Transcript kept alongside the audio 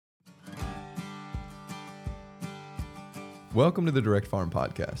Welcome to the Direct Farm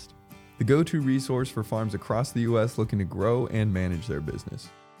Podcast, the go-to resource for farms across the U.S. looking to grow and manage their business.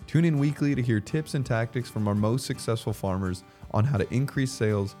 Tune in weekly to hear tips and tactics from our most successful farmers on how to increase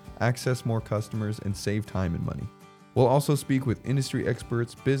sales, access more customers, and save time and money. We'll also speak with industry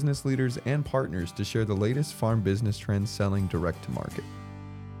experts, business leaders, and partners to share the latest farm business trends selling direct to market.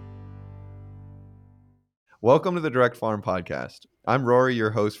 Welcome to the Direct Farm Podcast. I'm Rory,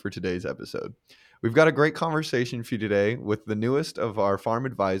 your host for today's episode. We've got a great conversation for you today with the newest of our farm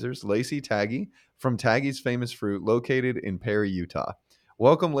advisors, Lacey Tagge from Tagge's Famous Fruit, located in Perry, Utah.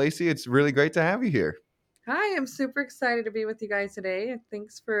 Welcome, Lacey. It's really great to have you here. Hi, I'm super excited to be with you guys today.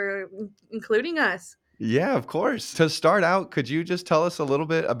 Thanks for including us. Yeah, of course. To start out, could you just tell us a little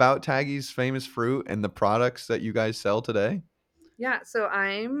bit about Tagge's Famous Fruit and the products that you guys sell today? Yeah, so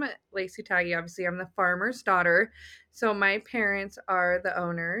I'm Lacey Tagge. Obviously, I'm the farmer's daughter. So my parents are the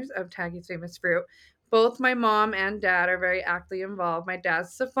owners of Tagge's Famous Fruit. Both my mom and dad are very actively involved. My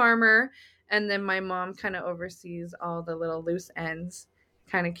dad's a farmer, and then my mom kind of oversees all the little loose ends,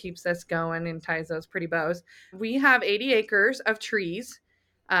 kind of keeps us going and ties those pretty bows. We have 80 acres of trees.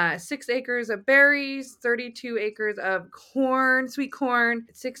 6 acres of berries, 32 acres of corn, sweet corn,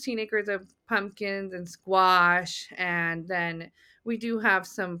 16 acres of pumpkins and squash, and then we do have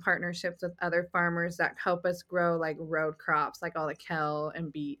some partnerships with other farmers that help us grow like road crops, like all the kale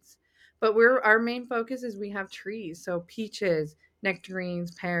and beets. But our main focus is we have trees, so peaches,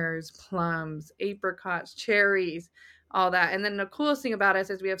 nectarines, pears, plums, apricots, cherries, all that. And then the coolest thing about us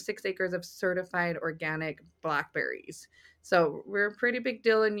is we have 6 acres of certified organic blackberries. So we're a pretty big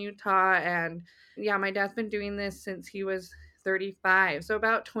deal in Utah. And yeah, my dad's been doing this since he was 35. So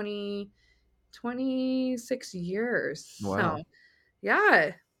about 26 years. Wow. So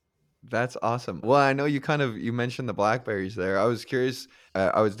yeah. That's awesome. Well, I know you mentioned the blackberries there. I was curious.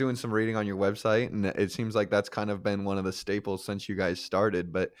 I was doing some reading on your website, and it seems like that's kind of been one of the staples since you guys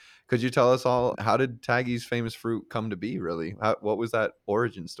started. But could you tell us all, how did Tagge's Famous Fruit come to be, really? What was that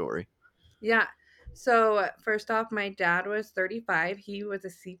origin story? Yeah. So, first off, my dad was 35. He was a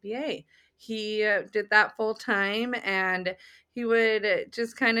CPA. He did that full time and he would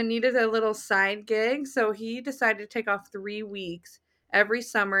just kind of needed a little side gig. So, he decided to take off 3 weeks every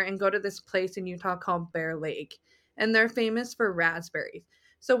summer and go to this place in Utah called Bear Lake. And they're famous for raspberries.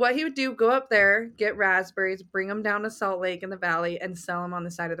 So, what he would do, go up there, get raspberries, bring them down to Salt Lake in the valley, and sell them on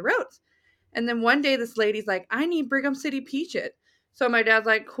the side of the roads. And then one day, this lady's like, I need Brigham City peaches. So my dad's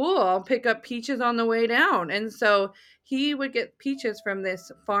like, cool, I'll pick up peaches on the way down. And so he would get peaches from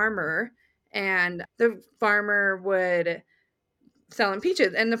this farmer, and the farmer would sell him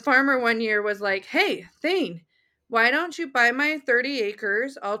peaches. And the farmer one year was like, hey, Thane, why don't you buy my 30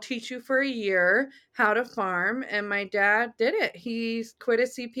 acres? I'll teach you for a year how to farm. And my dad did it. He quit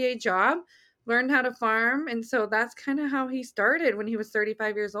his CPA job, learned how to farm. And so that's kind of how he started when he was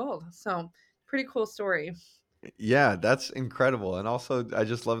 35 years old. So pretty cool story. Yeah, that's incredible. And also, I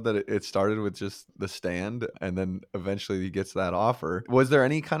just love that it started with just the stand, and then eventually he gets that offer. Was there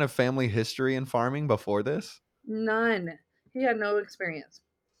any kind of family history in farming before this? None. He had no experience.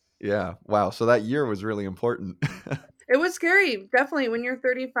 Yeah. Wow. So that year was really important. It was scary. Definitely. When you're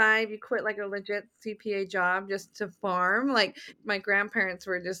 35, you quit like a legit CPA job just to farm. Like my grandparents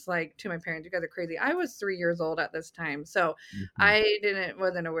were just like, to my parents, you guys are crazy. I was 3 years old at this time. So Mhm. I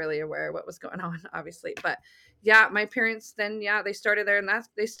wasn't really aware of what was going on, obviously. But yeah, my parents then, yeah, they started there and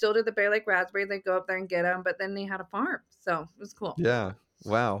they still did the Bear Lake raspberry. They go up there and get them, but then they had a farm. So it was cool. Yeah.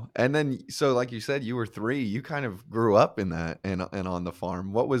 Wow. And then, so like you said, you were 3. You kind of grew up in that and on the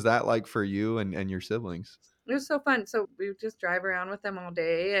farm. What was that like for you and your siblings? It was so fun. So we would just drive around with them all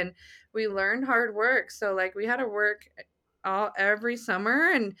day and we learned hard work. So like we had to work all every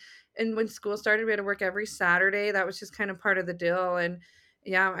summer and when school started we had to work every Saturday. That was just kind of part of the deal. And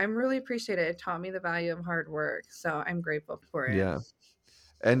yeah, I'm really appreciate it. It taught me the value of hard work. So I'm grateful for it. Yeah.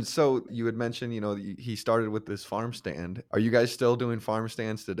 And so you had mentioned, he started with this farm stand. Are you guys still doing farm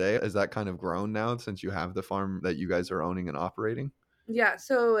stands today? Is that kind of grown now since you have the farm that you guys are owning and operating? Yeah,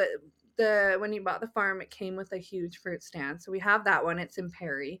 so the when you bought the farm, it came with a huge fruit stand. So we have that one. It's in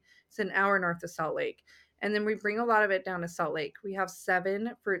Perry. It's an hour north of Salt Lake. And then we bring a lot of it down to Salt Lake. We have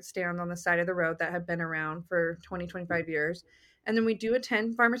 7 fruit stands on the side of the road that have been around for 20, 25 years. And then we do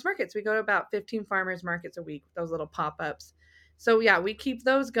attend farmers markets. We go to about 15 farmers markets a week, those little pop-ups. So yeah, we keep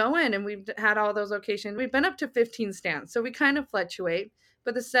those going and we've had all those locations. We've been up to 15 stands. So we kind of fluctuate,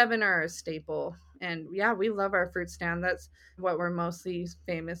 but the 7 are a staple. And yeah, we love our fruit stand. That's what we're mostly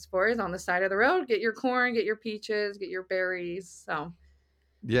famous for is on the side of the road. Get your corn, get your peaches, get your berries. So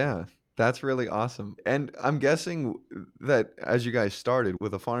Yeah, that's really awesome. And I'm guessing that as you guys started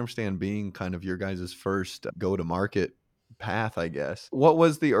with a farm stand being kind of your guys' first go to market path, I guess. What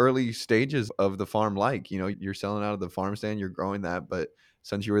was the early stages of the farm like? You know, you're selling out of the farm stand, you're growing that, but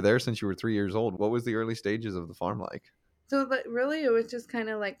since you were there since you were 3 years old, what was the early stages of the farm like? So, but really, it was just kind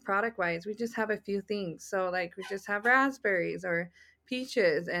of like product wise. We just have a few things. So, like, we just have raspberries or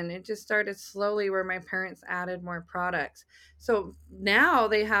peaches, and it just started slowly where my parents added more products. So now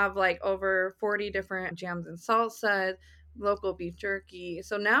they have like over 40 different jams and salsas, local beef jerky.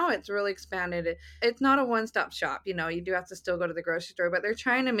 So now it's really expanded. It's not a one stop shop. You know, you do have to still go to the grocery store, but they're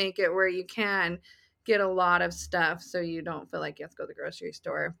trying to make it where you can get a lot of stuff so you don't feel like you have to go to the grocery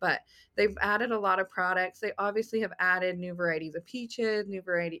store. But they've added a lot of products. They obviously have added new varieties of peaches, new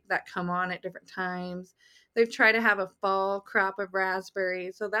variety that come on at different times. They've tried to have a fall crop of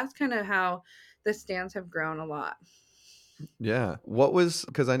raspberries. So that's kind of how the stands have grown a lot. Yeah. What was,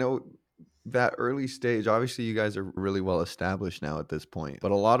 because I know that early stage, obviously you guys are really well established now at this point,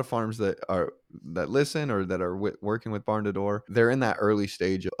 but a lot of farms that listen or that are working with Barn to Door, they're in that early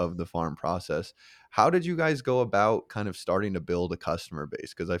stage of the farm process. How did you guys go about kind of starting to build a customer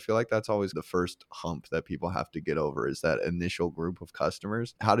base? Because I feel like that's always the first hump that people have to get over, is that initial group of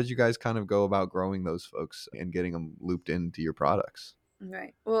customers. How did you guys kind of go about growing those folks and getting them looped into your products?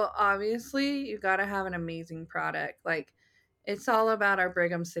 Right. Well, obviously, you got to have an amazing product. Like, it's all about our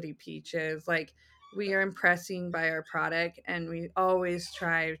Brigham City peaches. Like, we are impressing by our product, and we always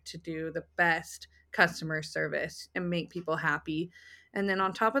try to do the best customer service and make people happy. And then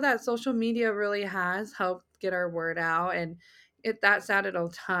on top of that, social media really has helped get our word out, and that's added a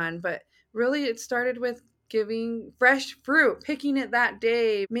ton. But really, it started with giving fresh fruit, picking it that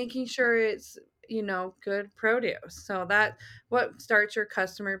day, making sure it's good produce. So that what starts your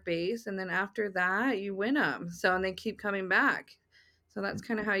customer base, and then after that you win them, so and they keep coming back. So that's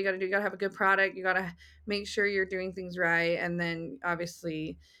kind of how you got to do. You got to have a good product, you got to make sure you're doing things right, and then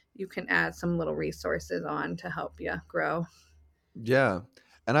obviously you can add some little resources on to help you grow. Yeah.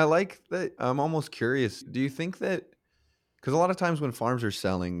 And I like that. I'm almost curious. Do you think that, because a lot of times when farms are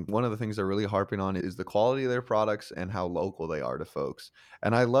selling, one of the things they're really harping on is the quality of their products and how local they are to folks.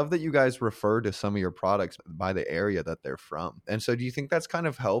 And I love that you guys refer to some of your products by the area that they're from. And so do you think that's kind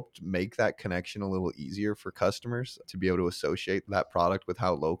of helped make that connection a little easier for customers to be able to associate that product with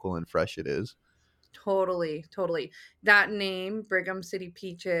how local and fresh it is? Totally, totally. That name, Brigham City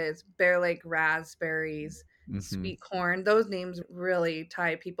peaches, Bear Lake raspberries, Hmm. sweet corn, those names really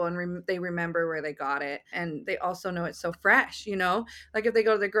tie people, and they remember where they got it. And they also know it's so fresh, you know? Like if they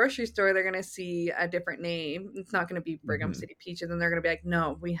go to the grocery store, they're going to see a different name. It's not going to be Brigham Hmm. City peaches. And they're going to be like,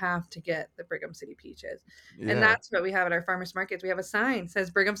 no, we have to get the Brigham City peaches. And Yeah. that's what we have at our farmers markets. We have a sign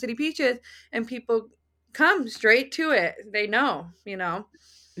says Brigham City peaches, and people come straight to it. They know.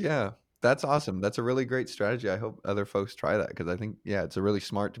 Yeah, that's awesome. That's a really great strategy. I hope other folks try that, because I think, yeah, it's a really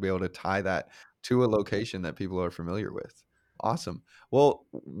smart to be able to tie that to a location that people are familiar with. Awesome. Well,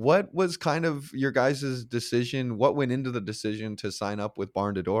 what was kind of your guys' decision? What went into the decision to sign up with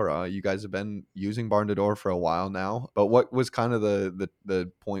Barn to Door? You guys have been using Barn to Door for a while now, but what was kind of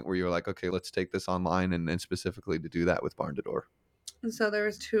the point where you were like, okay, let's take this online, and specifically to do that with Barn to Door? And so there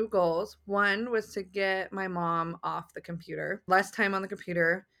was two goals. One was to get my mom off the computer, less time on the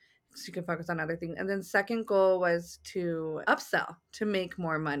computer so she could focus on other things. And then second goal was to upsell, to make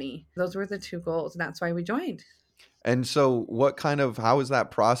more money. Those were the two goals, and that's why we joined. And so how was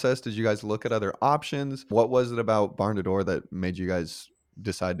that process? Did you guys look at other options? What was it about Barn to Door that made you guys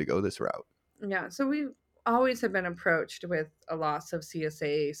decide to go this route? Yeah, so we always have been approached with a loss of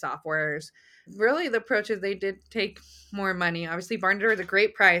CSA softwares. Really, the approach is they did take more money. Obviously, Barnder is a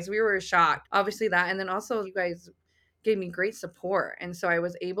great price. We were shocked. Obviously, that. And then also, you guys gave me great support. And so I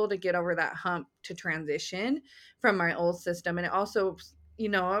was able to get over that hump to transition from my old system. And it also,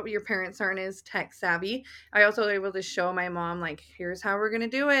 your parents aren't as tech savvy. I also was able to show my mom, like, here's how we're going to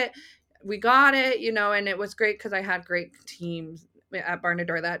do it. We got it, and it was great because I had great teams at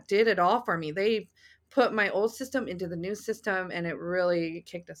Barnador that did it all for me. They put my old system into the new system, and it really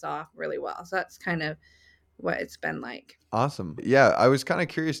kicked us off really well. So that's kind of what it's been like. Awesome. Yeah, I was kind of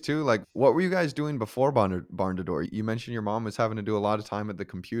curious too. Like, what were you guys doing before Barn to Door? You mentioned your mom was having to do a lot of time at the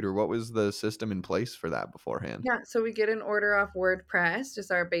computer. What was the system in place for that beforehand? Yeah, so we get an order off WordPress,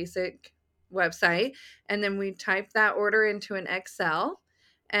 just our basic website, and then we type that order into an Excel,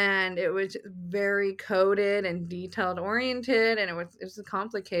 and it was very coded and detailed oriented, and it was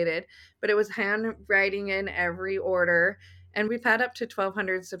complicated, but it was handwriting in every order, and we've had up to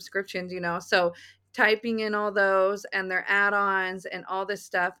 1,200 subscriptions, so typing in all those and their add-ons and all this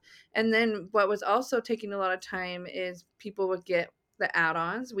stuff. And then what was also taking a lot of time is people would get the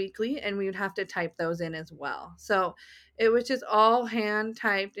add-ons weekly, and we would have to type those in as well. So it was just all hand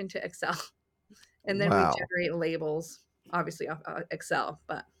typed into Excel, and then we Wow. generate labels. obviously Excel,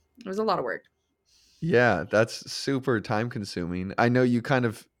 but it was a lot of work. Yeah, that's super time consuming. I know you kind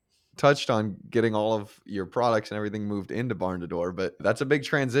of touched on getting all of your products and everything moved into Barn to Door, but that's a big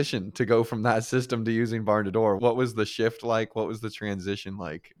transition to go from that system to using Barn to Door. What was the shift like? What was the transition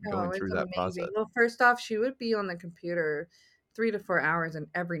like Oh, going it's through that process? amazing. Well, first off, she would be on the computer 3 to 4 hours and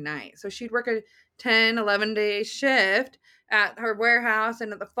every night. So she'd work a 10, 11 day shift at her warehouse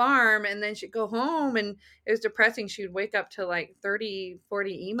and at the farm, and then she'd go home, and it was depressing. She'd wake up to like 30,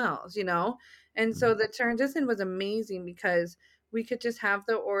 40 emails, you know? And so Mhm. the transition was amazing because we could just have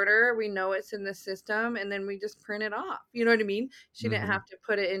the order, we know it's in the system, and then we just print it off. You know what I mean? She didn't Mhm. have to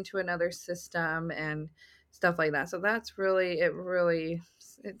put it into another system and stuff like that. So that's really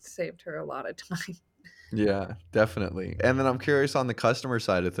it saved her a lot of time. Yeah, definitely. And then I'm curious on the customer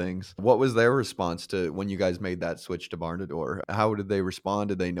side of things. What was their response to when you guys made that switch to Barn to Door? How did they respond?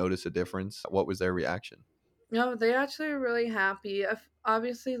 Did they notice a difference? What was their reaction? No, they actually are really happy.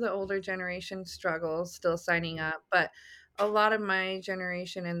 Obviously, the older generation struggles still signing up, but a lot of my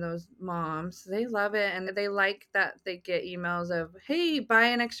generation and those moms, they love it and they like that they get emails of, hey, buy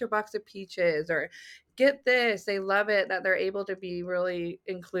an extra box of peaches or get this. They love it that they're able to be really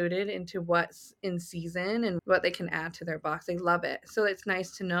included into what's in season and what they can add to their box. They love it. So it's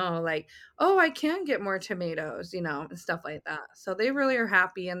nice to know, like, oh, I can get more tomatoes, and stuff like that. So they really are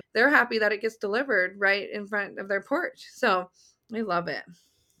happy and they're happy that it gets delivered right in front of their porch. So they love it.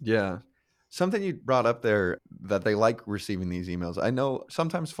 Yeah. Something you brought up there that they like receiving these emails. I know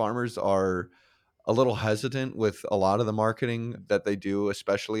sometimes farmers are a little hesitant with a lot of the marketing that they do,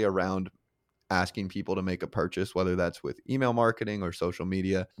 especially around asking people to make a purchase, whether that's with email marketing or social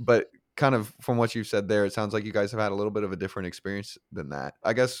media. But kind of from what you've said there, it sounds like you guys have had a little bit of a different experience than that.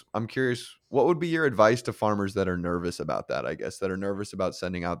 I guess I'm curious, what would be your advice to farmers that are nervous about that? I guess that are nervous about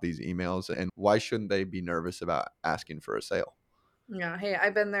sending out these emails, and why shouldn't they be nervous about asking for a sale? Yeah, hey,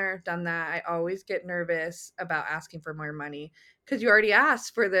 I've been there, done that. I always get nervous about asking for more money because you already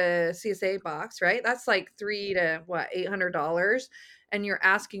asked for the CSA box, right? That's like three to what, $800, and you're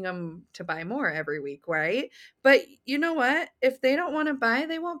asking them to buy more every week, right? But you know what? If they don't want to buy,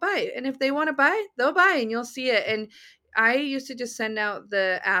 they won't buy, and if they want to buy, they'll buy, and you'll see it. And I used to just send out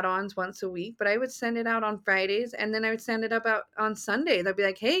the add-ons once a week, but I would send it out on Fridays, and then I would send it up out on Sunday. They'd be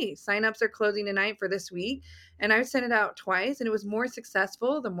like, "Hey, signups are closing tonight for this week." And I sent it out twice and it was more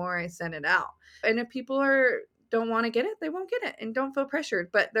successful the more I sent it out. And if people are don't want to get it, they won't get it and don't feel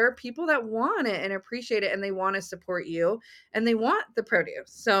pressured. But there are people that want it and appreciate it and they want to support you and they want the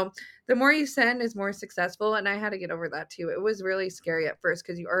produce. So the more you send is more successful. And I had to get over that too. It was really scary at first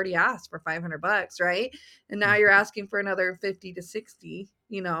because you already asked for $500, right? And now you're Mhm, asking for another 50 to 60,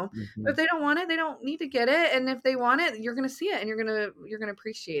 you know. But mhm. if they don't want it, they don't need to get it. And if they want it, you're gonna see it and you're gonna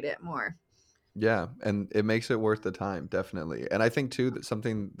appreciate it more. Yeah, and it makes it worth the time, definitely. And I think too that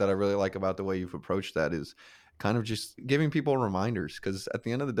something that I really like about the way you've approached that is kind of just giving people reminders because at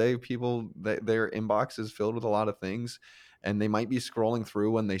the end of the day, people their inbox is filled with a lot of things, and they might be scrolling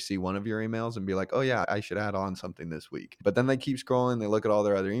through when they see one of your emails and be like, "Oh yeah, I should add on something this week." But then they keep scrolling, they look at all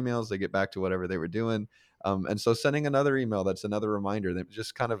their other emails, they get back to whatever they were doing, and so sending another email that's another reminder that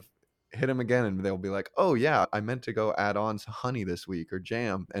just kind of hit them again and they'll be like, "Oh yeah, I meant to go add on some honey this week or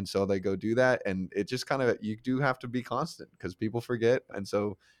jam." And so they go do that and it just kind of you do have to be constant because people forget and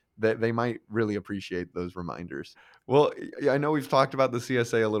so they might really appreciate those reminders. Well, I know we've talked about the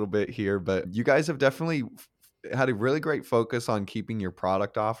CSA a little bit here, but you guys have definitely had a really great focus on keeping your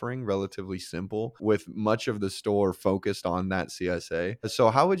product offering relatively simple with much of the store focused on that CSA. So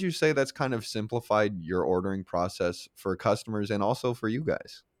how would you say that's kind of simplified your ordering process for customers and also for you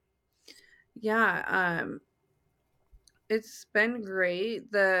guys? Yeah, it's been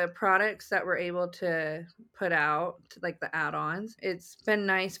great. The products that we're able to put out, like the add-ons, it's been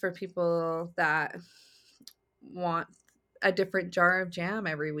nice for people that want a different jar of jam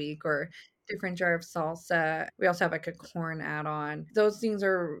every week or different jar of salsa. We also have like a corn add-on. Those things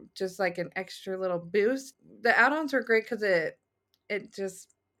are just like an extra little boost. The add-ons are great because it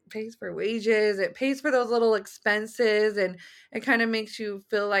just pays for wages, it pays for those little expenses, and it kind of makes you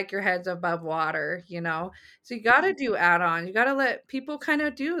feel like your head's above water, you know? So you got to do add-ons. You got to let people kind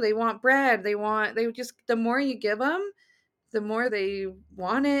of do. They want bread. They just, the more you give them, the more they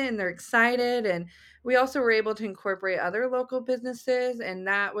want it and they're excited. And we also were able to incorporate other local businesses, and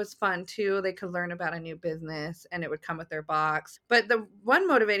that was fun too. They could learn about a new business and it would come with their box. But the one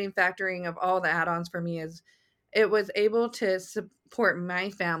motivating factoring of all the add-ons for me is it was able to support my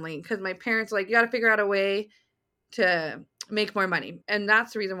family because my parents like, you got to figure out a way to make more money. And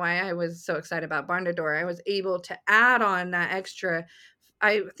that's the reason why I was so excited about Barn to Door. I was able to add on that extra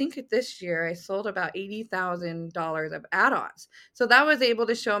I think this year I sold about $80,000 of add-ons. So that was able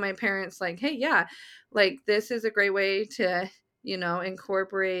to show my parents like, hey, yeah, like this is a great way to,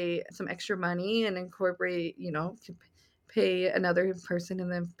 incorporate some extra money and incorporate, to pay another person in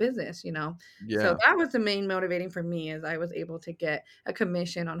the business. So Yeah. that was the main motivating for me is I was able to get a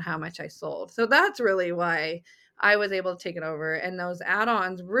commission on how much I sold. So that's really why I was able to take it over. And those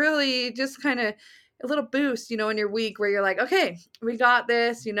add-ons really just kind of a little boost, in your week where you're like, okay, we got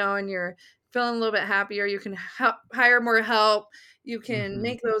this, and you're feeling a little bit happier. You can hire more help. You can Hmm.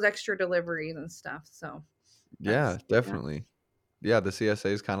 make those extra deliveries and stuff. So Yeah, that's, yeah. definitely. Yeah, the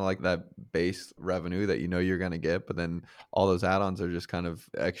CSA is kind of like that base revenue that you know you're going to get, but then all those add-ons are just kind of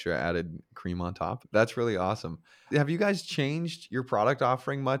extra added cream on top. That's really awesome. Have you guys changed your product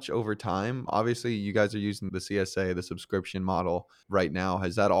offering much over time? Obviously, you guys are using the CSA, the subscription model right now.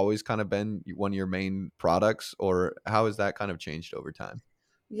 Has that always kind of been one of your main products, or how has that kind of changed over time?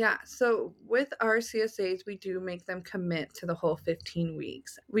 Yeah, so with our CSAs, we do make them commit to the whole 15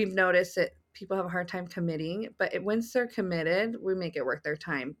 weeks. We've noticed that people have a hard time committing, but once they're committed, we make it worth their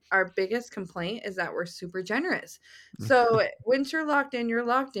time. Our biggest complaint is that we're super generous. So once you're locked in, you're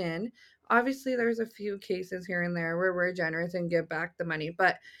locked in. Obviously, there's a few cases here and there where we're generous and give back the money,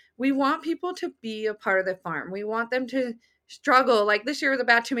 but we want people to be a part of the farm. We want them to struggle. Like this year was a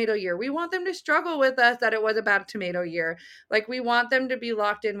bad tomato year. We want them to struggle with us that it was a bad tomato year. Like we want them to be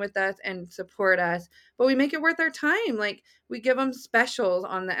locked in with us and support us, but we make it worth their time. Like we give them specials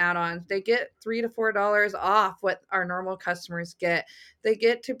on the add-ons. They get $3 to $4 off what our normal customers get. They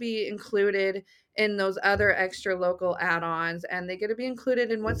get to be included in those other extra local add-ons, and they get to be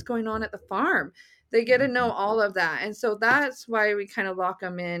included in what's going on at the farm. They get to know Mhm. all of that. And so that's why we kind of lock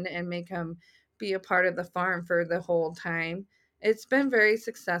them in and make them be a part of the farm for the whole time. It's been very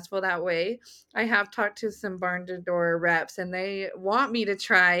successful that way. I have talked to some barn to door reps and they want me to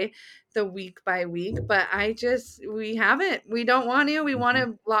try the week by week, but we haven't. We don't want to. We want Mhm.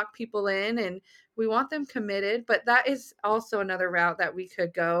 to lock people in and we want them committed. But that is also another route that we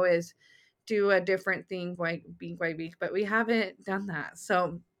could go is do a different thing week by week, but we haven't done that.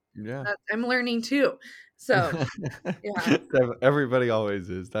 So Yeah. I'm learning too. So yeah. Everybody always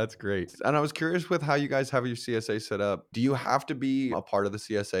is. That's great. And I was curious with how you guys have your CSA set up. Do you have to be a part of the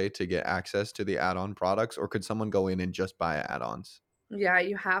CSA to get access to the add-on products, or could someone go in and just buy add-ons? Yeah,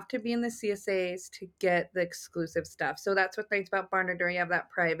 you have to be in the CSAs to get the exclusive stuff. So that's what nice about Barn Door. You have that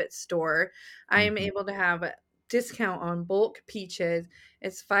private store. I am Mhm. able to have a discount on bulk peaches.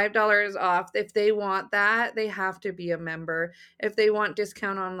 It's $5 off. If they want that, they have to be a member. If they want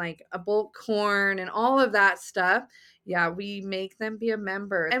discount on like a bulk corn and all of that stuff, yeah, we make them be a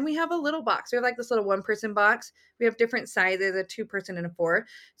member. And we have a little box. We have like this little one person box. We have different sizes, a two person and a four.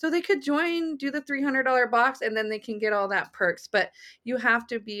 So they could join, do the $300 box, and then they can get all that perks. But you have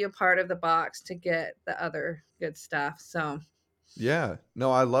to be a part of the box to get the other good stuff. So, Yeah.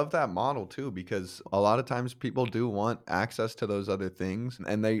 No, I love that model too because a lot of times people do want access to those other things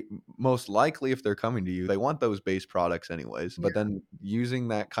and they most likely if they're coming to you, they want those base products anyways. yeah, But then using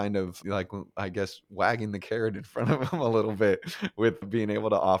that kind of like I guess wagging the carrot in front of them a little bit with being able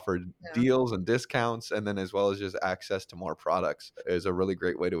to offer yeah, deals and discounts and then as well as just access to more products is a really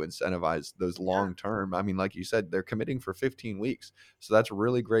great way to incentivize those yeah, long term. I mean, like you said, they're committing for 15 weeks. So that's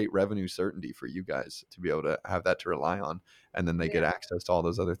really great revenue certainty for you guys to be able to have that to rely on and then they yeah. get access to all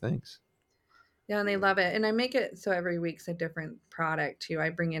those other things. Yeah, and they love it. And I make it so every week's a different product too. I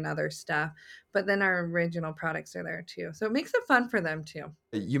bring in other stuff, but then our original products are there too. So it makes it fun for them too.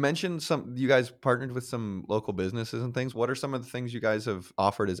 You mentioned you guys partnered with some local businesses and things. What are some of the things you guys have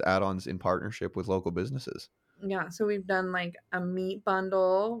offered as add-ons in partnership with local businesses? Yeah, so we've done like a meat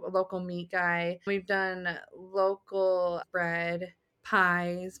bundle, a local meat guy. We've done local bread,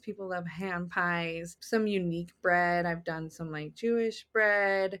 pies. People love hand pies, some unique bread. I've done some like Jewish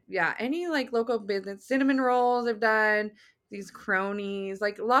bread. Yeah, any like local business, cinnamon rolls I've done, these cronies,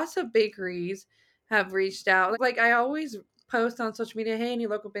 like lots of bakeries have reached out. Like I always post on social media, hey, any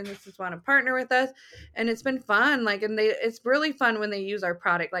local businesses want to partner with us? And it's been fun. Like, and it's really fun when they use our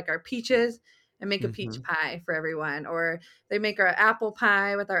product, like our peaches and make a peach Mhm, pie for everyone. Or they make our apple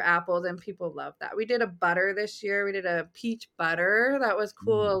pie with our apples, and people love that. We did a butter this year. We did a peach butter. That was mhm.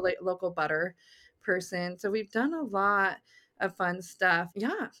 cool, like local butter person. So we've done a lot of fun stuff.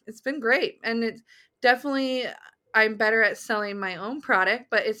 Yeah, it's been great. And it's definitely, I'm better at selling my own product,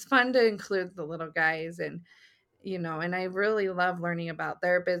 but it's fun to include the little guys and I really love learning about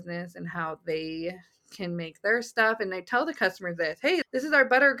their business and how they can make their stuff. And I tell the customers this, hey, this is our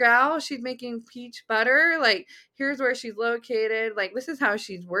butter gal. She's making peach butter. Like, here's where she's located. Like, this is how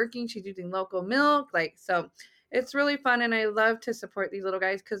she's working. She's using local milk. Like, so it's really fun. And I love to support these little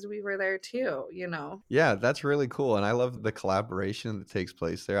guys because we were there too, you know. Yeah, that's really cool, and I love the collaboration that takes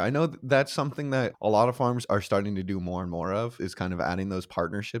place there. I know that's something that a lot of farms are starting to do more and more of, is kind of adding those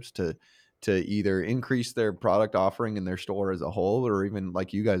partnerships to either increase their product offering in their store as a whole, or even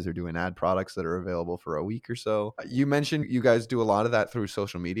like you guys are doing, add products that are available for a week or so. You mentioned you guys do a lot of that through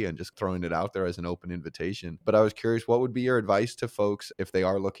social media and just throwing it out there as an open invitation. But I was curious, what would be your advice to folks if they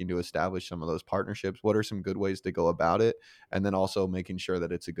are looking to establish some of those partnerships? What are some good ways to go about it? And then also making sure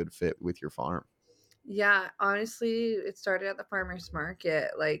that it's a good fit with your farm. Yeah, honestly, it started at the farmer's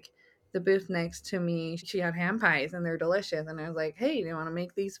market. Like the booth next to me, she had ham pies and they're delicious. And I was like, hey, do you want to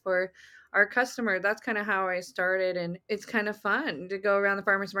make these for our customer? That's kind of how I started. And it's kind of fun to go around the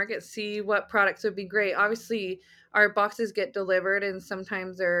farmer's market, see what products would be great. Obviously, our boxes get delivered and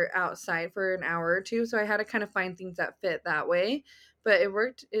sometimes they're outside for an hour or two. So I had to kind of find things that fit that way. But it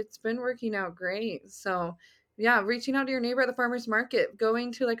worked, it's been working out great. So yeah, reaching out to your neighbor at the farmer's market,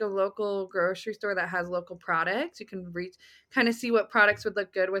 going to like a local grocery store that has local products. You can reach kind of see what products would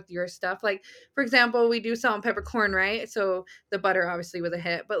look good with your stuff. Like, for example, we do salt and peppercorn, right? So the butter obviously was a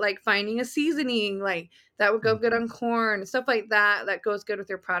hit, but like finding a seasoning like that would go good Mhm. on corn, stuff like that that goes good with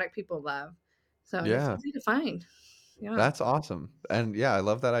your product people love. So, and it's Yeah. easy to find. Yeah. That's awesome. And yeah, I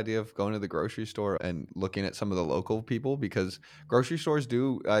love that idea of going to the grocery store and looking at some of the local people, because grocery stores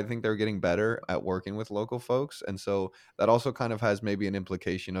do, I think they're getting better at working with local folks. And so that also kind of has maybe an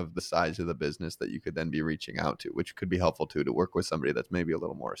implication of the size of the business that you could then be reaching out to, which could be helpful too, to work with somebody that's maybe a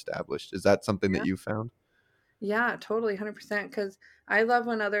little more established. Is that something that you found? Yeah, totally, 100%. Because I love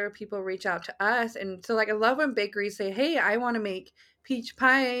when other people reach out to us. And so, like, I love when bakeries say, hey, I want to make peach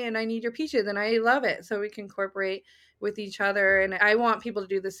pie and I need your peaches. And I love it. So we can incorporate with each other. And I want people to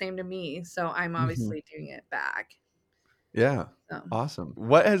do the same to me. So I'm Mhm. obviously doing it back. Yeah. So. Awesome.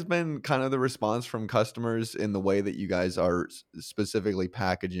 What has been kind of the response from customers in the way that you guys are specifically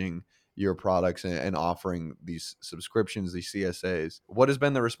packaging your products and offering these subscriptions, these CSAs? What has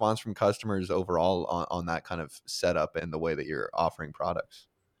been the response from customers overall on that kind of setup and the way that you're offering products?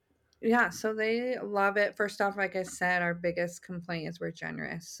 Yeah, so they love it. First off, like I said, our biggest complaint is we're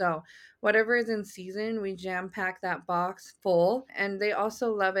generous. So, whatever is in season, we jam pack that box full. And they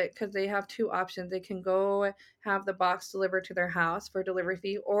also love it because they have two options. They can go have the box delivered to their house for delivery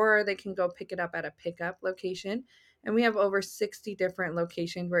fee, or they can go pick it up at a pickup location. And we have over 60 different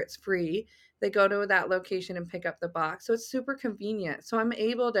locations where it's free. They go to that location and pick up the box. So, it's super convenient. So, I'm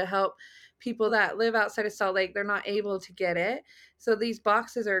able to help people that live outside of Salt Lake. They're not able to get it, so these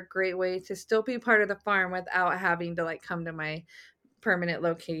boxes are a great way to still be part of the farm without having to like come to my permanent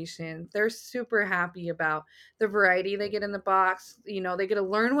location. They're super happy about the variety they get in the box. You know, they get to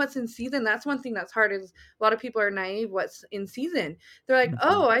learn what's in season. That's one thing that's hard is a lot of people are naive what's in season. They're like, Mhm.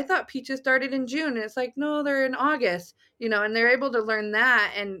 "Oh, I thought peaches started in June." And it's like, "No, they're in August." You know, and they're able to learn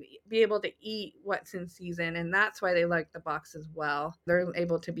that and be able to eat what's in season, and that's why they like the box as well. They're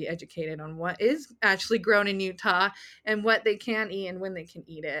able to be educated on what is actually grown in Utah and what they can eat and when they can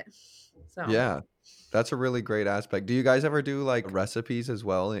eat it. So, Yeah. That's a really great aspect. Do you guys ever do like recipes as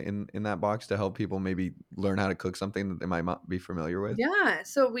well in that box to help people maybe learn how to cook something that they might not be familiar with? yeah,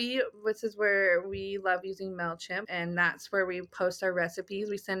 so this is where we love using MailChimp, and that's where we post our recipes.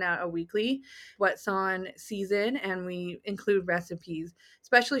 We send out a weekly what's on season, and we include recipes,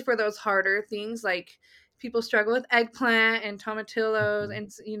 especially for those harder things like people struggle with eggplant and tomatillos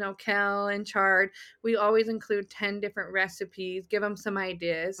Mhm. and kale and chard. We always include 10 different recipes, give them some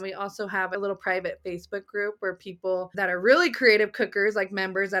ideas. We also have a little private Facebook group where people that are really creative cookers, like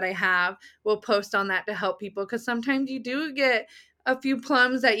members that I have, will post on that to help people, because sometimes you do get a few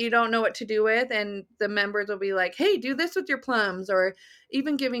plums that you don't know what to do with, and the members will be like, hey, do this with your plums, or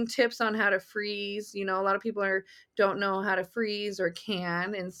even giving tips on how to freeze. You know, a lot of people are don't know how to freeze or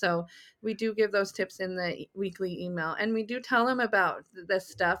can, and so we do give those tips in the weekly email, and we do tell them about this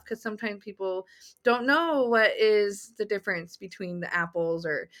stuff because sometimes people don't know what is the difference between the apples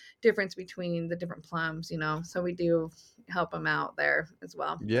or difference between the different plums, so we do help them out there as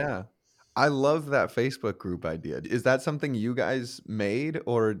well. Yeah. I love that Facebook group idea. Is that something you guys made,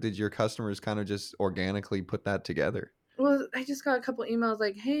 or did your customers kind of just organically put that together? Well, I just got a couple emails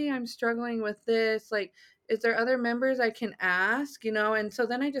like, "Hey, I'm struggling with this. Like, is there other members I can ask?" And so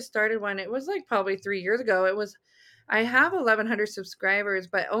then I just started one. It was like probably 3 years ago. I have 1,100 subscribers,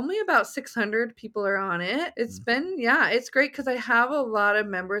 but only about 600 people are on it. Yeah, it's great because I have a lot of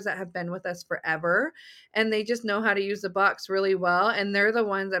members that have been with us forever, and they just know how to use the box really well. And they're the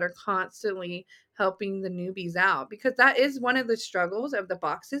ones that are constantly helping the newbies out, because that is one of the struggles of the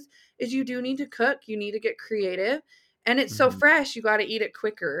boxes is you do need to cook, you need to get creative, And it's so Mhm. fresh, you gotta eat it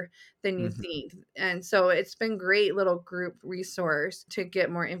quicker than you Mhm. think. And so it's been great little group resource to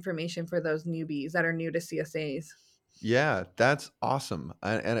get more information for those newbies that are new to CSAs. Yeah, that's awesome.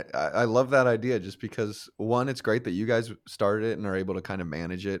 I love that idea just because one, it's great that you guys started it and are able to kind of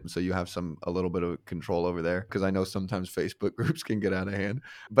manage it. So you have a little bit of control over there. Cause I know sometimes Facebook groups can get out of hand,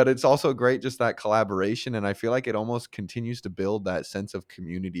 but it's also great just that collaboration. And I feel like it almost continues to build that sense of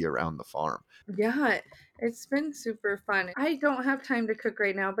community around the farm. Yeah, it's been super fun. I don't have time to cook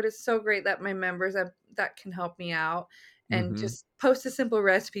right now, but it's so great that my members that can help me out and Hmm. just post a simple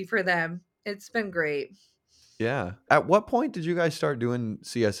recipe for them. It's been great. Yeah. At what point did you guys start doing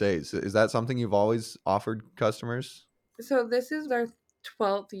CSAs? Is that something you've always offered customers? So this is our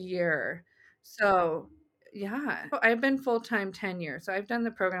 12th year. So, yeah, I've been full time 10 years. So I've done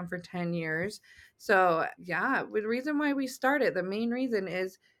the program for 10 years. So, yeah, the reason why we started, the main reason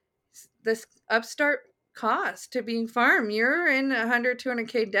is this upstart cost to being farm. You're in 100,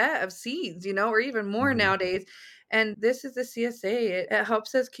 200K debt of seeds, or even more Hmm. nowadays. And this is the CSA. It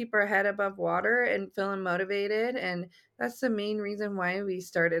helps us keep our head above water and feeling motivated. And that's the main reason why we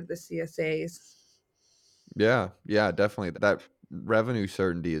started the CSAs. Yeah, yeah, definitely. That revenue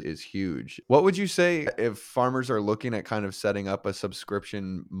certainty is huge. What would you say if farmers are looking at kind of setting up a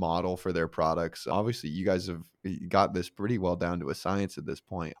subscription model for their products? Obviously, you guys have got this pretty well down to a science at this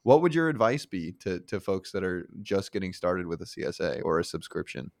point. What would your advice be to folks that are just getting started with a CSA or a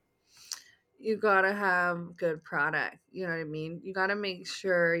subscription? You gotta have good product. You know what I mean? You gotta make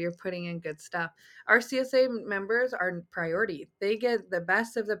sure you're putting in good stuff. Our CSA members are priority. They get the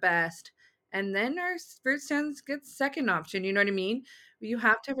best of the best. And then our fruit stands get second option. You know what I mean? You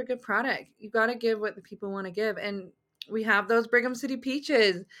have to have a good product. You gotta give what the people want to give. And we have those Brigham City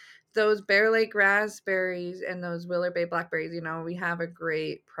peaches, those Bear Lake raspberries, and those Willer Bay blackberries. We have a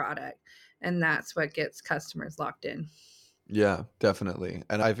great product. And that's what gets customers locked in. Yeah, definitely.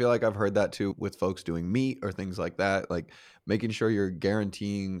 And I feel like I've heard that too with folks doing meat or things like that, like making sure you're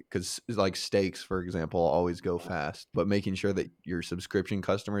guaranteeing because like steaks, for example, always go fast, but making sure that your subscription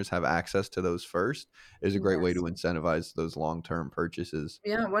customers have access to those first is a great way to Yes. incentivize those long-term purchases.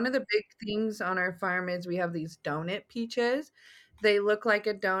 Yeah, one of the big things on our farm is we have these donut peaches. They look like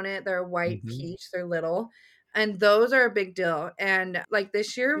a donut, they're a white Mhm. peach, they're little, and those are a big deal. And like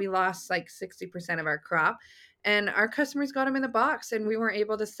this year, we lost like 60% of our crop, and our customers got them in the box, and we weren't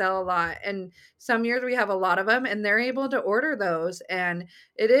able to sell a lot. And some years we have a lot of them, and they're able to order those. And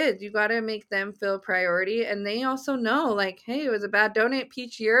it is, you got to make them feel priority. And they also know, like, hey, it was a bad donut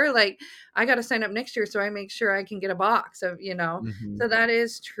peach year. Like, I got to sign up next year so I make sure I can get a box of. Mhm. So that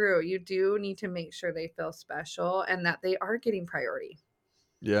is true. You do need to make sure they feel special and that they are getting priority.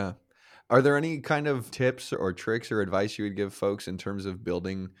 Yeah. Are there any kind of tips or tricks or advice you would give folks in terms of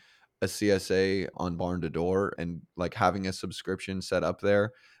building a CSA on barn to door and like having a subscription set up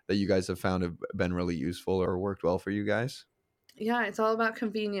there that you guys have found have been really useful or worked well for you guys? Yeah, it's all about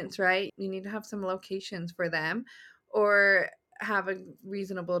convenience, right? You need to have some locations for them or have a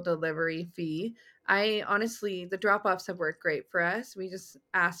reasonable delivery fee. I honestly, the drop offs have worked great for us. We just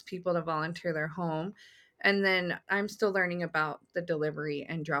ask people to volunteer their home. And then I'm still learning about the delivery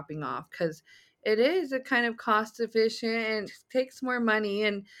and dropping off because it is a kind of cost efficient and takes more money.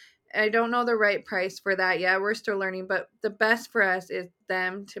 And I don't know the right price for that. Yeah, we're still learning, but the best for us is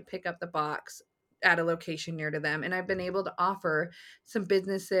them to pick up the box at a location near to them. And I've been able to offer some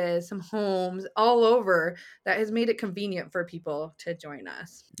businesses, some homes all over that has made it convenient for people to join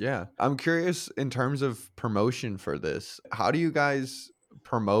us. Yeah. I'm curious in terms of promotion for this. How do you guys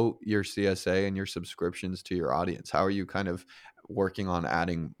promote your CSA and your subscriptions to your audience? How are you kind of working on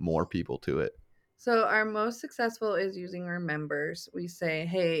adding more people to it? So our most successful is using our members. We say,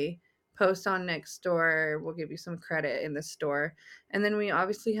 hey, post on next store. We'll give you some credit in the store. And then we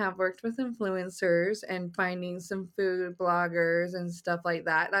obviously have worked with influencers and finding some food bloggers and stuff like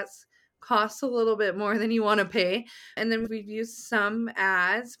that. That's costs a little bit more than you want to pay. And then we've used some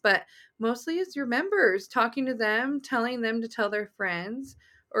ads, but mostly it's your members talking to them, telling them to tell their friends,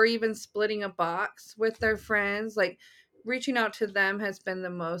 or even splitting a box with their friends. Like reaching out to them has been the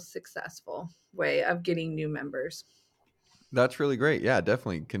most successful way of getting new members. That's really great. Yeah,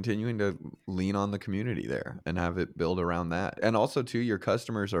 definitely continuing to lean on the community there and have it build around that. And also too, your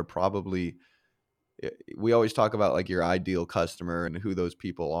customers are probably we always talk about like your ideal customer and who those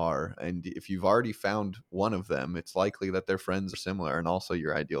people are. And if you've already found one of them, it's likely that their friends are similar and also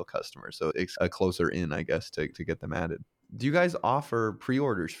your ideal customer. So it's a closer in, I guess, to get them added. Do you guys offer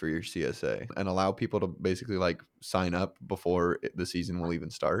pre-orders for your CSA and allow people to basically like sign up before the season will even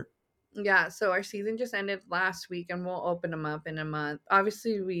start? Yeah, so our season just ended last week and we'll open them up in a month.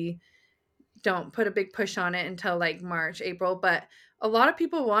 Obviously, we don't put a big push on it until like March, April, but a lot of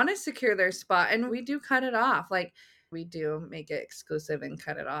people want to secure their spot and we do cut it off. Like we do make it exclusive and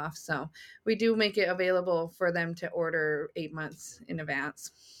cut it off. So we do make it available for them to order 8 months in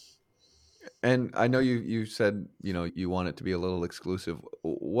advance. And I know you said, you want it to be a little exclusive.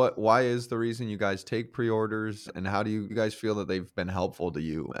 Why is the reason you guys take pre-orders, and how do you guys feel that they've been helpful to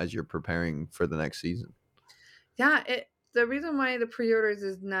you as you're preparing for the next season? Yeah, the reason why the pre-orders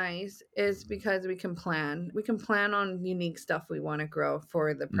is nice is because we can plan. We can plan on unique stuff we want to grow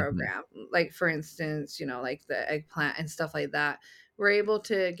for the Mhm. program. Like for instance, like the eggplant and stuff like that. We're able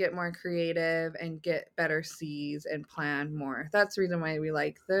to get more creative and get better seeds and plan more. That's the reason why we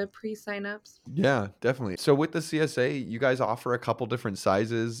like the pre-signups. Yeah, definitely. So with the CSA, you guys offer a couple different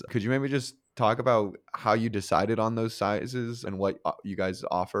sizes. Could you maybe just talk about how you decided on those sizes and what you guys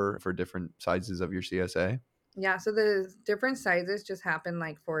offer for different sizes of your CSA? Yeah, so the different sizes just happened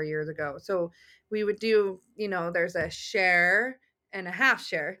like 4 years ago. So we would do, there's a share and a half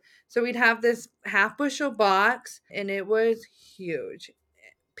share. So we'd have this half bushel box and it was huge.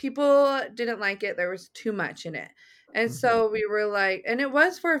 People didn't like it. There was too much in it. And Mhm. so we were like, and it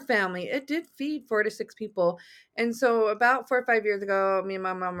was for a family. It did feed 4 to 6 people. And so about 4 or 5 years ago, me and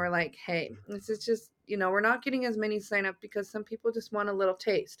my mom were like, hey, this is just, we're not getting as many sign up because some people just want a little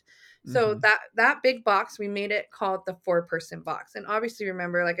taste. So Mhm. that big box, we made it called the 4 person box. And obviously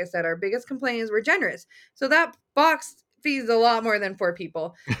remember, like I said, our biggest complaint is we're generous. So that box feeds a lot more than 4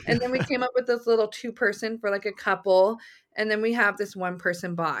 people. And then we came up with this little 2 person for like a couple, and then we have this 1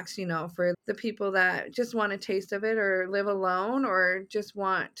 person box, for the people that just want a taste of it or live alone or just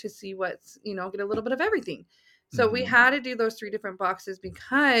want to see what's, get a little bit of everything. So we Mhm. had to do those 3 different boxes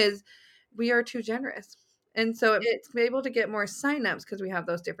because we are too generous. And so it's able to get more signups because we have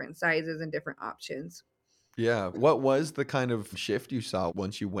those different sizes and different options. Yeah. What was the kind of shift you saw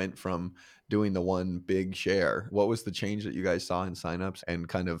once you went from doing the one big share? What was the change that you guys saw in signups and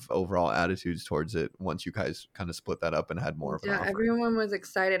kind of overall attitudes towards it once you guys kind of split that up and had more of an Yeah, offering? everyone was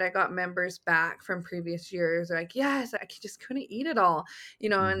excited. I got members back from previous years. They're like, yes, just couldn't eat it all,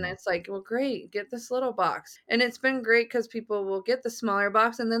 and Mhm. it's like, well, great, get this little box. And it's been great because people will get the smaller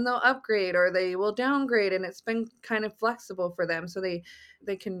box and then they'll upgrade or they will downgrade. And it's been kind of flexible for them. So they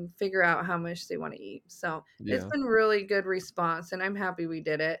can figure out how much they want to eat. So it's Yeah. been really good response and I'm happy we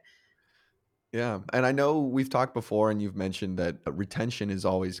did it. Yeah, and I know we've talked before, and you've mentioned that retention is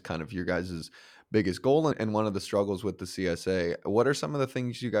always kind of your guys' biggest goal and one of the struggles with the CSA. What are some of the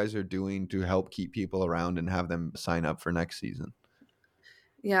things you guys are doing to help keep people around and have them sign up for next season?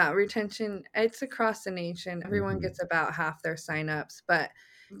 Yeah, retention, it's across the nation. Everyone Mhm. gets about half their signups, but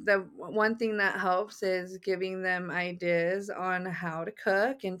the one thing that helps is giving them ideas on how to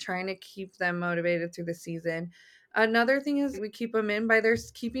cook and trying to keep them motivated through the season. Another thing is we keep them in by their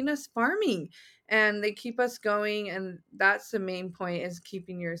keeping us farming and they keep us going, and that's the main point is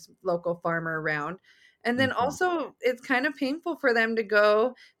keeping your local farmer around. And then Mhm. also it's kind of painful for them to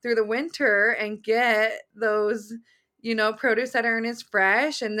go through the winter and get those produce that aren't as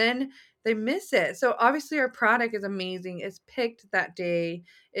fresh and then they miss it. So obviously our product is amazing. It's picked that day.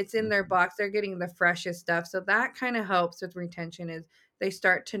 It's in their Mhm. box. They're getting the freshest stuff. So that kind of helps with retention is they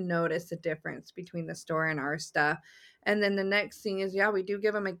start to notice the difference between the store and our stuff. And then the next thing is, yeah, we do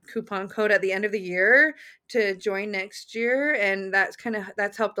give them a coupon code at the end of the year to join next year. And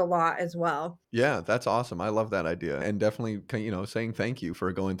that's helped a lot as well. Yeah, that's awesome. I love that idea, and definitely, saying thank you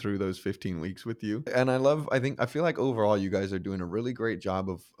for going through those 15 weeks with you. And I feel like overall you guys are doing a really great job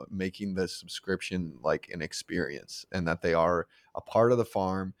of making the subscription like an experience, and that they are a part of the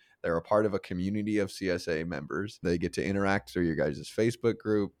farm. They're a part of a community of CSA members. They get to interact through your guys' Facebook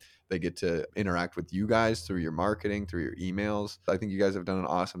group. They get to interact with you guys through your marketing, through your emails. I think you guys have done an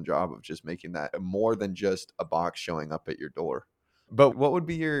awesome job of just making that more than just a box showing up at your door. But what would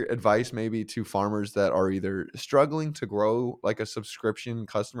be your advice maybe to farmers that are either struggling to grow like a subscription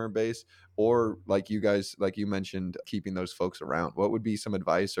customer base, or like you guys, like you mentioned, keeping those folks around? What would be some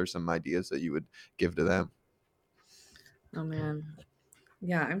advice or some ideas that you would give to them? Oh man.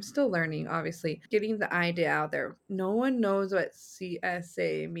 Yeah, I'm still learning, obviously. Getting the idea out there. No one knows what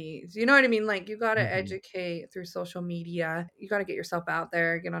CSA means. You know what I mean? Like, you got to Mhm. educate through social media. You got to get yourself out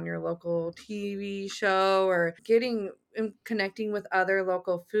there, get on your local TV show or getting and connecting with other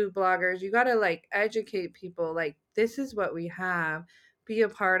local food bloggers. You got to like educate people like, this is what we have. Be a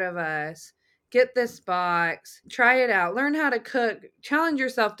part of us. Get this box, try it out, learn how to cook, challenge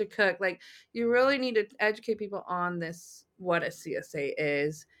yourself to cook. Like, you really need to educate people on this, what a CSA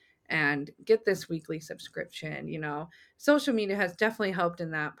is, and get this weekly subscription. Social media has definitely helped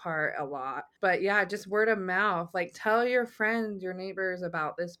in that part a lot. But yeah, just word of mouth, like tell your friends, your neighbors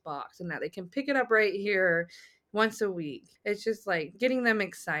about this box and that they can pick it up right here once a week. It's just like getting them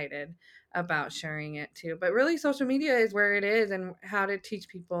excited about sharing it too. But really, social media is where it is, and how to teach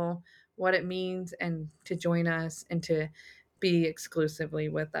people what it means and to join us and to be exclusively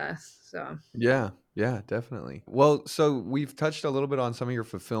with us. So, Yeah, yeah, definitely. Well, so we've touched a little bit on some of your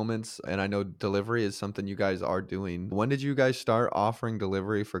fulfillments, and I know delivery is something you guys are doing. When did you guys start offering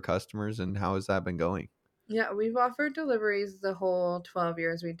delivery for customers, and how has that been going? yeah, we've offered deliveries the whole 12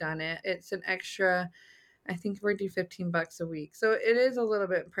 years we've done it. It's an extra, I think we do $15 a week. So it is a little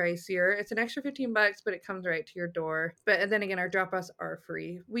bit pricier. It's an extra $15, but it comes right to your door. But then again, our drop offs are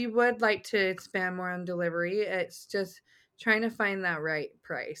free. We would like to expand more on delivery. It's just trying to find that right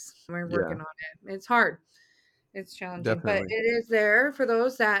price. We're Yeah, working on it. It's hard. It's challenging, but definitely. it is there for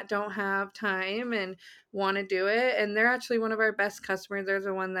those that don't have time and want to do it. And they're actually one of our best customers. They're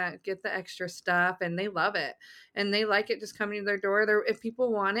the one that get the extra stuff and they love it. And they like it just coming to their door. If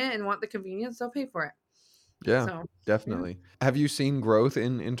people want it and want the convenience, they'll pay for it. Yeah, So, yeah. definitely. Have you seen growth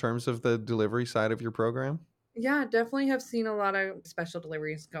in terms of the delivery side of your program? Yeah, definitely have seen a lot of special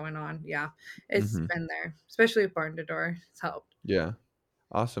deliveries going on. Yeah, it's Mhm. been there, especially with barn to door. It's helped. Yeah.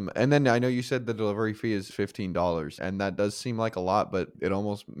 Awesome. And then I know you said the delivery fee is $15, and that does seem like a lot, but it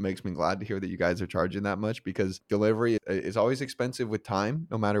almost makes me glad to hear that you guys are charging that much because delivery is always expensive with time,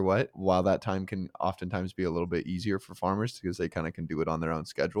 no matter what. While that time can oftentimes be a little bit easier for farmers because they kind of can do it on their own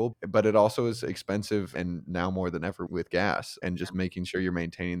schedule, but it also is expensive and now more than ever with gas and just making sure you're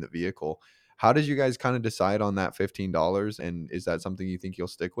maintaining the vehicle. How did you guys kind of decide on that $15? And is that something you think you'll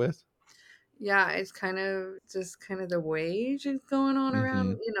stick with? Yeah, it's kind of just kind of the wage is going on Mm-hmm.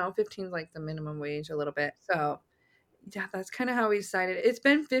 around, 15 is like the minimum wage a little bit. So, yeah, that's kinda how we decided. It's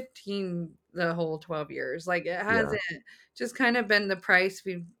been 15 the whole 12 years. Like, it Yeah. hasn't just kind of been the price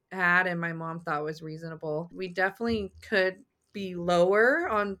we've had and my mom thought was reasonable. We definitely could be lower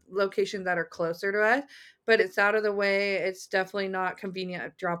on locations that are closer to us, but it's out of the way. It's definitely not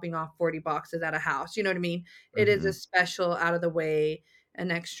convenient dropping off 40 boxes at a house, you know what I mean? It is Mm-hmm. a special out of the way,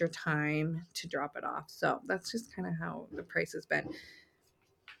 an extra time to drop it off. So, that's just kinda how the price has been.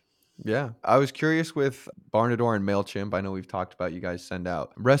 Yeah. I was curious with Barnador and MailChimp. I know we've talked about you guys send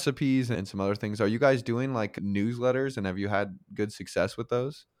out recipes and some other things. Are you guys doing like newsletters and have you had good success with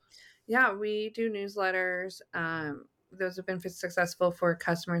those? Yeah, we do newsletters. Those have been successful for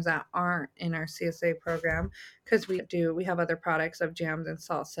customers that aren't in our CSA program because we have other products of jams and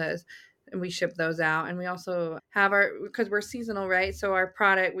salsas and we ship those out. And we also have because we're seasonal, right? So our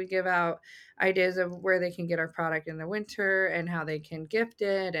product, we give out ideas of where they can get our product in the winter and how they can gift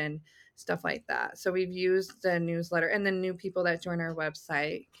it and stuff like that. So we've used the newsletter and then new people that join our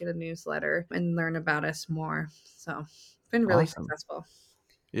website get a newsletter and learn about us more. So it's been really Awesome. successful.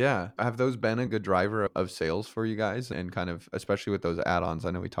 Yeah. Have those been a good driver of sales for you guys and kind of, especially with those add ons?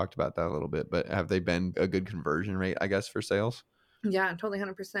 I know we talked about that a little bit, but have they been a good conversion rate, I guess, for sales? Yeah, totally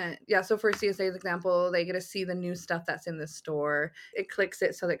 100%. Yeah, so for CSA's example, they get to see the new stuff that's in the store. It clicks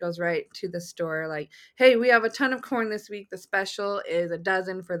it so that it goes right to the store like, "Hey, we have a ton of corn this week. The special is a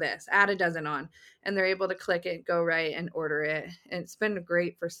dozen for this. Add a dozen on." And they're able to click it, go right and order it. And it's been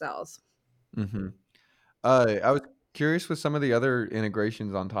great for sales. Mm-hmm. I was curious with some of the other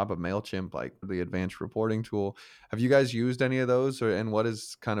integrations on top of MailChimp, like the advanced reporting tool. Have you guys used any of those and what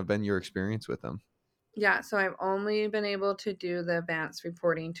has kind of been your experience with them? Yeah, so I've only been able to do the advanced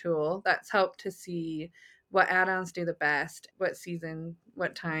reporting tool. That's helped to see what add-ons do the best, what season,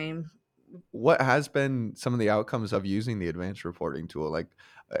 what time. What has been some of the outcomes of using the advanced reporting tool? Like,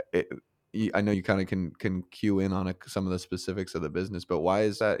 I know you kind of can cue in on some of the specifics of the business, but why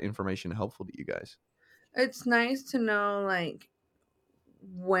is that information helpful to you guys? It's nice to know like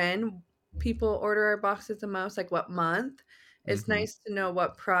when people order our boxes the most, like what month. It's Hmm. nice to know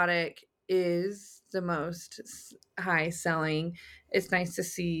what product is the most high selling. It's nice to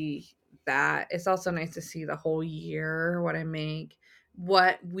see that. It's also nice to see the whole year what I make.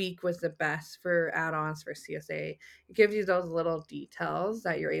 What week was the best for add-ons for CSA? It gives you those little details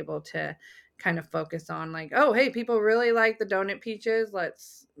that you're able to kind of focus on, like, oh, hey, people really like the donut peaches.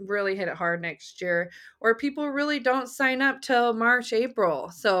 Let's really hit it hard next year, or people really don't sign up till March, April.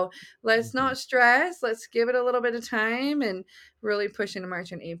 So let's Hmm. not stress. Let's give it a little bit of time and really push into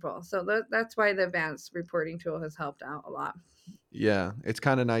March and April. So that's why the advanced reporting tool has helped out a lot. Yeah, it's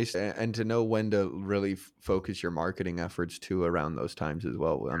kind of nice and to know when to really focus your marketing efforts to around those times as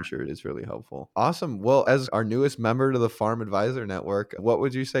well. I'm sure it is really helpful. Awesome. Well, as our newest member to the Farm Advisor Network, what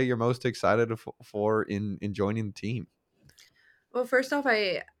would you say you're most excited for in joining the team? Well, first off,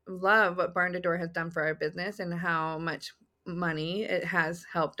 I love what Barn to Door has done for our business and how much money it has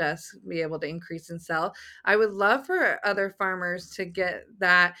helped us be able to increase and sell. I would love for other farmers to get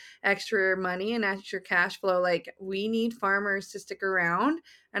that extra money and extra cash flow. Like, we need farmers to stick around,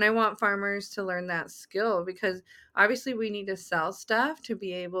 and I want farmers to learn that skill because obviously we need to sell stuff to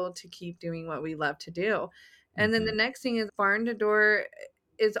be able to keep doing what we love to do. And then the Mhm. next thing is Barn to Door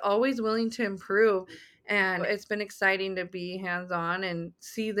is always willing to improve, and it's been exciting to be hands on and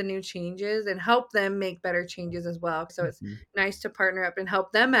see the new changes and help them make better changes as well. So it's Mhm. nice to partner up and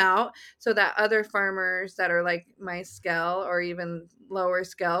help them out so that other farmers that are like my scale or even lower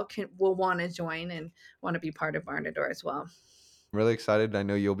scale will want to join and want to be part of Barn to Door as well. I'm really excited. I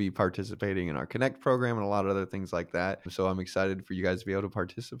know you'll be participating in our Connect program and a lot of other things like that. So I'm excited for you guys to be able to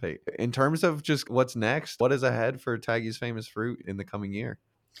participate. In terms of just what's next, what is ahead for Tagge's Famous Fruit in the coming year?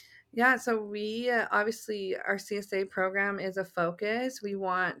 Yeah, so we obviously, our CSA program is a focus. We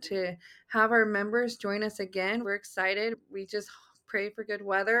want to have our members join us again. We're excited. We just pray for good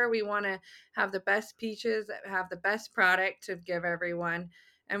weather. We want to have the best peaches, have the best product to give everyone.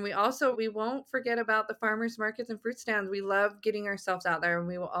 And we won't forget about the farmers markets and fruit stands. We love getting ourselves out there, and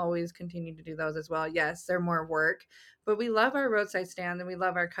we will always continue to do those as well. Yes, they're more work, but we love our roadside stand and we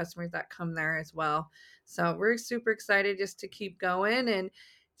love our customers that come there as well. So we're super excited just to keep going and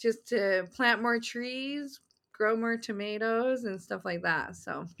just to plant more trees, grow more tomatoes and stuff like that.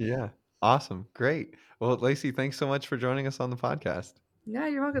 So, Yeah. Awesome. Great. Well, Lacey, thanks so much for joining us on the podcast. yeah,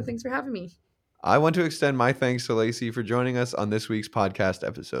 you're welcome. Thanks for having me. I want to extend my thanks to Lacey for joining us on this week's podcast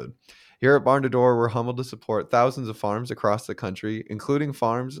episode. Here at Barn to Door, we're humbled to support thousands of farms across the country, including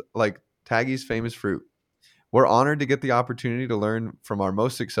farms like Tagge's Famous Fruit. We're honored to get the opportunity to learn from our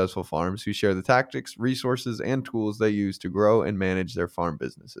most successful farms who share the tactics, resources, and tools they use to grow and manage their farm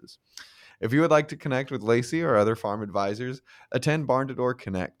businesses. If you would like to connect with Lacey or other farm advisors, attend Barn to Door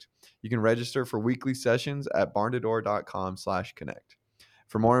Connect. You can register for weekly sessions at barntodor.com/connect.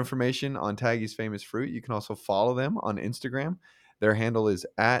 For more information on Tagge's Famous Fruit, you can also follow them on Instagram. Their handle is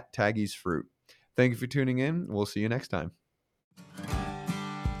at Tagge's Fruit. Thank you for tuning in. We'll see you next time.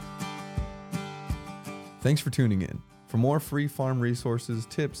 Thanks for tuning in. For more free farm resources,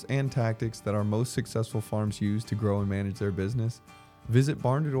 tips, and tactics that our most successful farms use to grow and manage their business, visit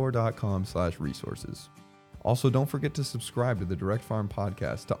barntodor.com/resources. Also, don't forget to subscribe to the Direct Farm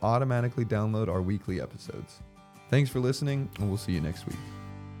Podcast to automatically download our weekly episodes. Thanks for listening, and we'll see you next week.